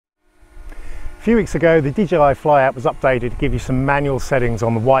A few weeks ago, the DJI Fly app was updated to give you some manual settings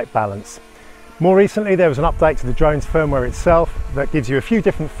on the white balance. More recently, there was an update to the drone's firmware itself that gives you a few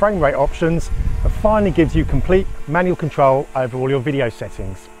different frame rate options and finally gives you complete manual control over all your video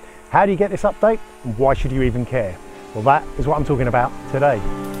settings. How do you get this update and why should you even care? Well, that is what I'm talking about today.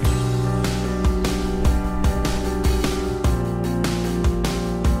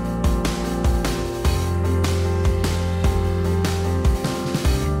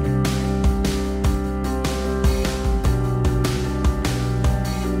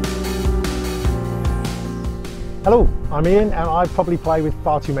 Hello, I'm Ian and I probably play with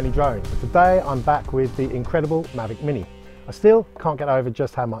far too many drones, but today I'm back with the incredible Mavic Mini. I still can't get over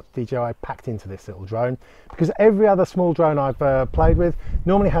just how much DJI packed into this little drone, because every other small drone I've played with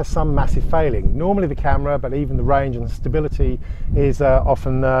normally has some massive failing. Normally the camera, but even the range and the stability is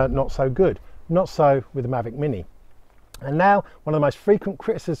often not so good. Not so with the Mavic Mini. And now one of the most frequent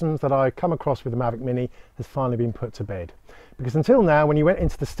criticisms that I come across with the Mavic Mini has finally been put to bed. Because until now, when you went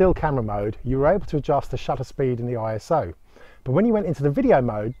into the still camera mode, you were able to adjust the shutter speed and the ISO. But when you went into the video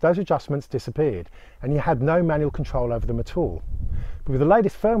mode, those adjustments disappeared and you had no manual control over them at all. But with the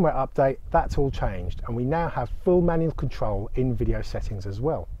latest firmware update, that's all changed and we now have full manual control in video settings as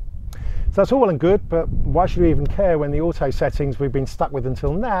well. So that's all well and good, but why should we even care when the auto settings we've been stuck with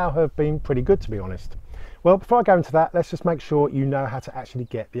until now have been pretty good, to be honest? Well, before I go into that, let's just make sure you know how to actually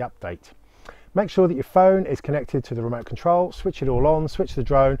get the update. Make sure that your phone is connected to the remote control, switch it all on, switch the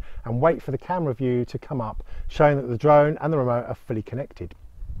drone and wait for the camera view to come up showing that the drone and the remote are fully connected.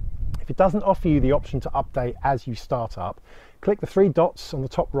 If it doesn't offer you the option to update as you start up, click the three dots on the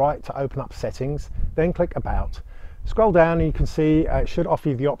top right to open up settings, then click about. Scroll down and you can see it should offer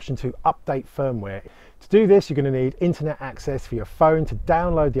you the option to update firmware. To do this, you're going to need internet access for your phone to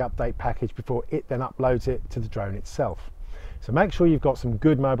download the update package before it then uploads it to the drone itself. So make sure you've got some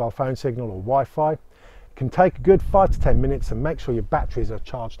good mobile phone signal or Wi-Fi. It can take a good 5 to 10 minutes and make sure your batteries are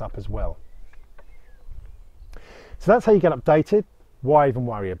charged up as well. So that's how you get updated. Why even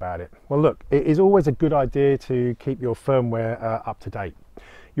worry about it? Well, look, it is always a good idea to keep your firmware up to date.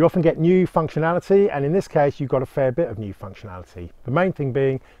 You often get new functionality, and in this case you've got a fair bit of new functionality. The main thing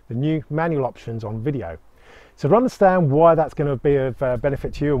being the new manual options on video. So to understand why that's going to be of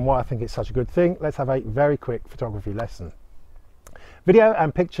benefit to you and why I think it's such a good thing, let's have a very quick photography lesson. Video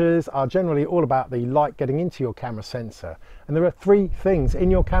and pictures are generally all about the light getting into your camera sensor, and there are three things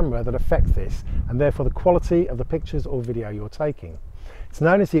in your camera that affect this and therefore the quality of the pictures or video you're taking. It's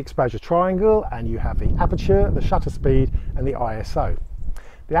known as the exposure triangle, and you have the aperture, the shutter speed and the ISO.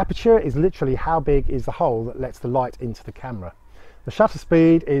 The aperture is literally how big is the hole that lets the light into the camera. The shutter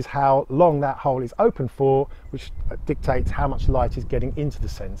speed is how long that hole is open for, which dictates how much light is getting into the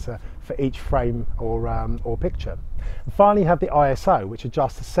sensor for each frame or picture. And finally you have the ISO, which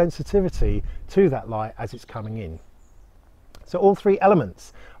adjusts the sensitivity to that light as it's coming in. So all three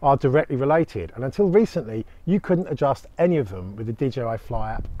elements are directly related, and until recently you couldn't adjust any of them with the DJI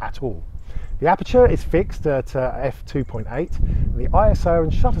Fly app at all. The aperture is fixed at f2.8 and the ISO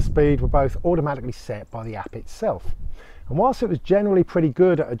and shutter speed were both automatically set by the app itself. And whilst it was generally pretty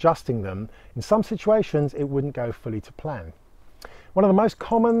good at adjusting them, in some situations it wouldn't go fully to plan. One of the most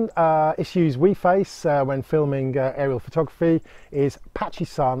common issues we face when filming aerial photography is patchy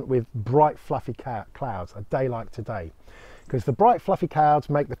sun with bright fluffy clouds, a day like today. Because the bright fluffy clouds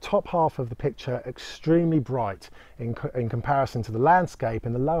make the top half of the picture extremely bright in comparison to the landscape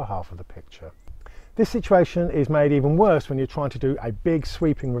in the lower half of the picture. This situation is made even worse when you're trying to do a big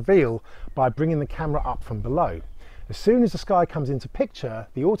sweeping reveal by bringing the camera up from below. As soon as the sky comes into picture,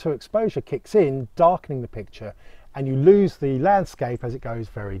 the auto exposure kicks in, darkening the picture, and you lose the landscape as it goes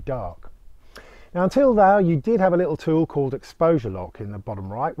very dark. Now, until now, you did have a little tool called exposure lock in the bottom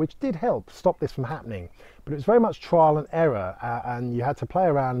right, which did help stop this from happening, but it was very much trial and error, and you had to play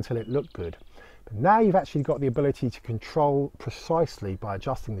around until it looked good. But now you've actually got the ability to control precisely by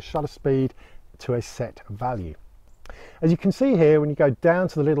adjusting the shutter speed to a set value. As you can see here, when you go down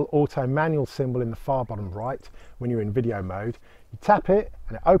to the little auto manual symbol in the far bottom right, when you're in video mode, you tap it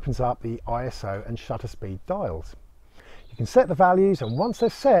and it opens up the ISO and shutter speed dials. You can set the values, and once they're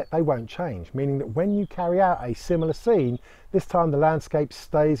set, they won't change, meaning that when you carry out a similar scene, this time the landscape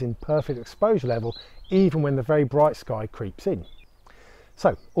stays in perfect exposure level, even when the very bright sky creeps in.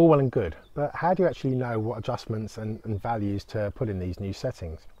 So, all well and good, but how do you actually know what adjustments and values to put in these new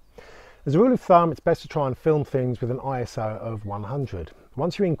settings? As a rule of thumb, it's best to try and film things with an ISO of 100.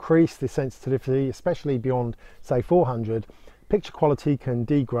 Once you increase the sensitivity, especially beyond, say, 400, picture quality can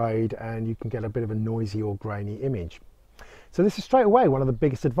degrade and you can get a bit of a noisy or grainy image. So this is straight away one of the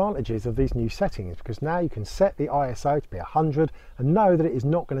biggest advantages of these new settings, because now you can set the ISO to be 100 and know that it is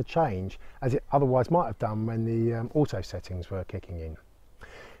not going to change as it otherwise might have done when the auto settings were kicking in.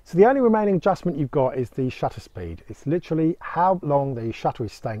 So the only remaining adjustment you've got is the shutter speed. It's literally how long the shutter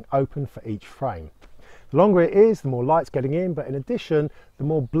is staying open for each frame. The longer it is, the more light's getting in, but in addition, the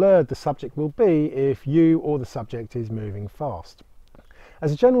more blurred the subject will be if you or the subject is moving fast.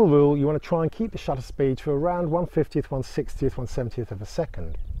 As a general rule, you want to try and keep the shutter speed to around 1/50th, 1/60th, 1/70th of a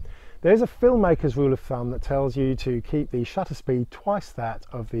second. There is a filmmaker's rule of thumb that tells you to keep the shutter speed twice that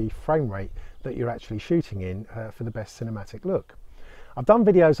of the frame rate that you're actually shooting in for the best cinematic look. I've done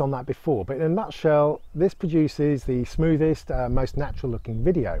videos on that before, but in a nutshell, this produces the smoothest, most natural looking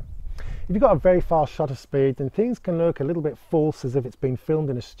video. If you've got a very fast shutter speed, then things can look a little bit false, as if it's been filmed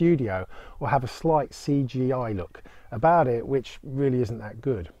in a studio, or have a slight CGI look about it, which really isn't that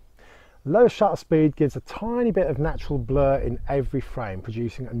good. Low shutter speed gives a tiny bit of natural blur in every frame,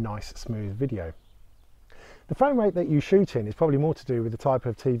 producing a nice smooth video. The frame rate that you shoot in is probably more to do with the type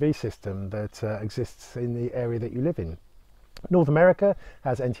of TV system that exists in the area that you live in. North America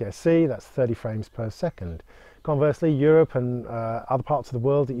has NTSC, that's 30 frames per second. Conversely, Europe and other parts of the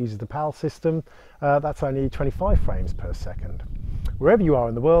world that uses the PAL system, that's only 25 frames per second. Wherever you are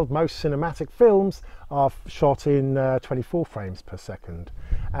in the world, most cinematic films are shot in 24 frames per second.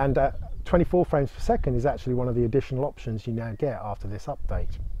 And 24 frames per second is actually one of the additional options you now get after this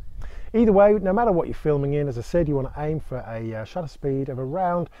update. Either way, no matter what you're filming in, as I said, you want to aim for a shutter speed of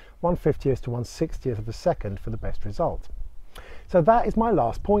around 1/50th to 1/60th of a second for the best result. So that is my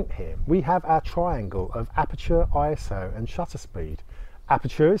last point here. We have our triangle of aperture, ISO and shutter speed.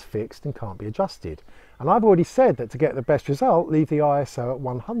 Aperture is fixed and can't be adjusted. And I've already said that to get the best result, leave the ISO at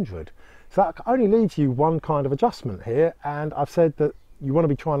 100. So that only leaves you one kind of adjustment here, and I've said that you want to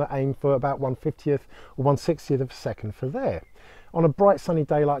be trying to aim for about 1/50th or 1/60th of a second for there. On a bright sunny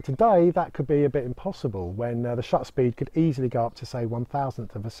day like today, that could be a bit impossible when the shutter speed could easily go up to say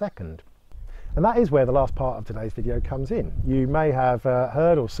 1/1000th of a second. And that is where the last part of today's video comes in. You may have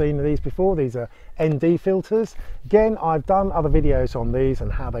heard or seen these before. These are ND filters. Again, I've done other videos on these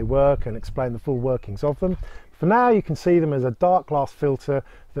and how they work and explain the full workings of them. For now, you can see them as a dark glass filter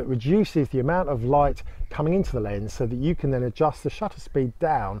that reduces the amount of light coming into the lens so that you can then adjust the shutter speed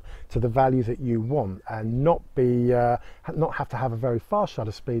down to the value that you want and not have to have a very fast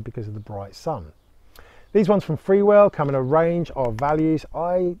shutter speed because of the bright sun. These ones from Freewell come in a range of values.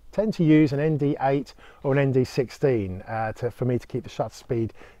 I tend to use an ND8 or an ND16 for me to keep the shutter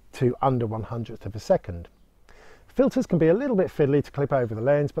speed to under 1/100th of a second. Filters can be a little bit fiddly to clip over the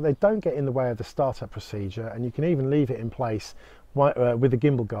lens, but they don't get in the way of the startup procedure, and you can even leave it in place with the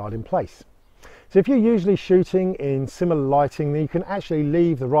gimbal guard in place. So if you're usually shooting in similar lighting, then you can actually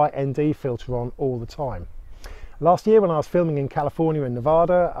leave the right ND filter on all the time. Last year when I was filming in California and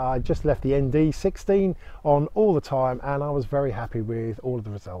Nevada, I just left the ND16 on all the time, and I was very happy with all of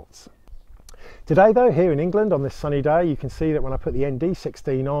the results. Today though, here in England on this sunny day, you can see that when I put the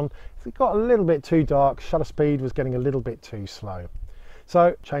ND16 on, it got a little bit too dark, shutter speed was getting a little bit too slow.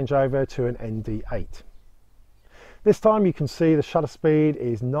 So change over to an ND8. This time you can see the shutter speed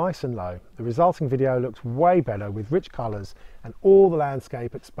is nice and low. The resulting video looks way better with rich colours and all the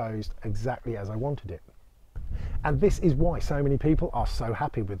landscape exposed exactly as I wanted it. And this is why so many people are so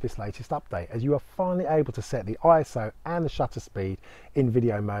happy with this latest update, as you are finally able to set the ISO and the shutter speed in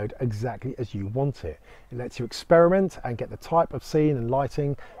video mode exactly as you want it. It lets you experiment and get the type of scene and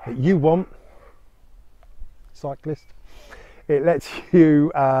lighting that you want. Cyclist. It lets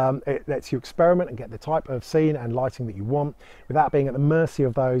you experiment and get the type of scene and lighting that you want without being at the mercy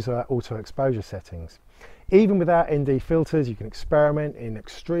of those auto exposure settings. Even without ND filters, you can experiment in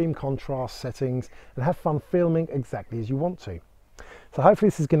extreme contrast settings and have fun filming exactly as you want to. So hopefully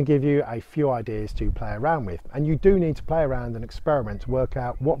this is going to give you a few ideas to play around with, and you do need to play around and experiment to work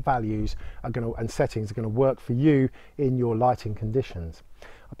out what values and settings are going to work for you in your lighting conditions.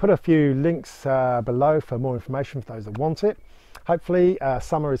 I'll put a few links below for more information for those that want it. Hopefully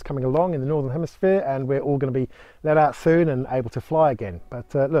summer is coming along in the Northern Hemisphere and we're all going to be let out soon and able to fly again.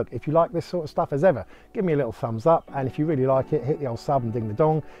 But look, if you like this sort of stuff as ever, give me a little thumbs up, and if you really like it, hit the old sub and ding the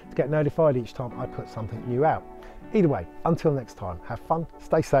dong to get notified each time I put something new out. Either way, until next time, have fun,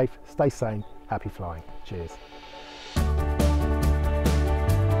 stay safe, stay sane, happy flying. Cheers.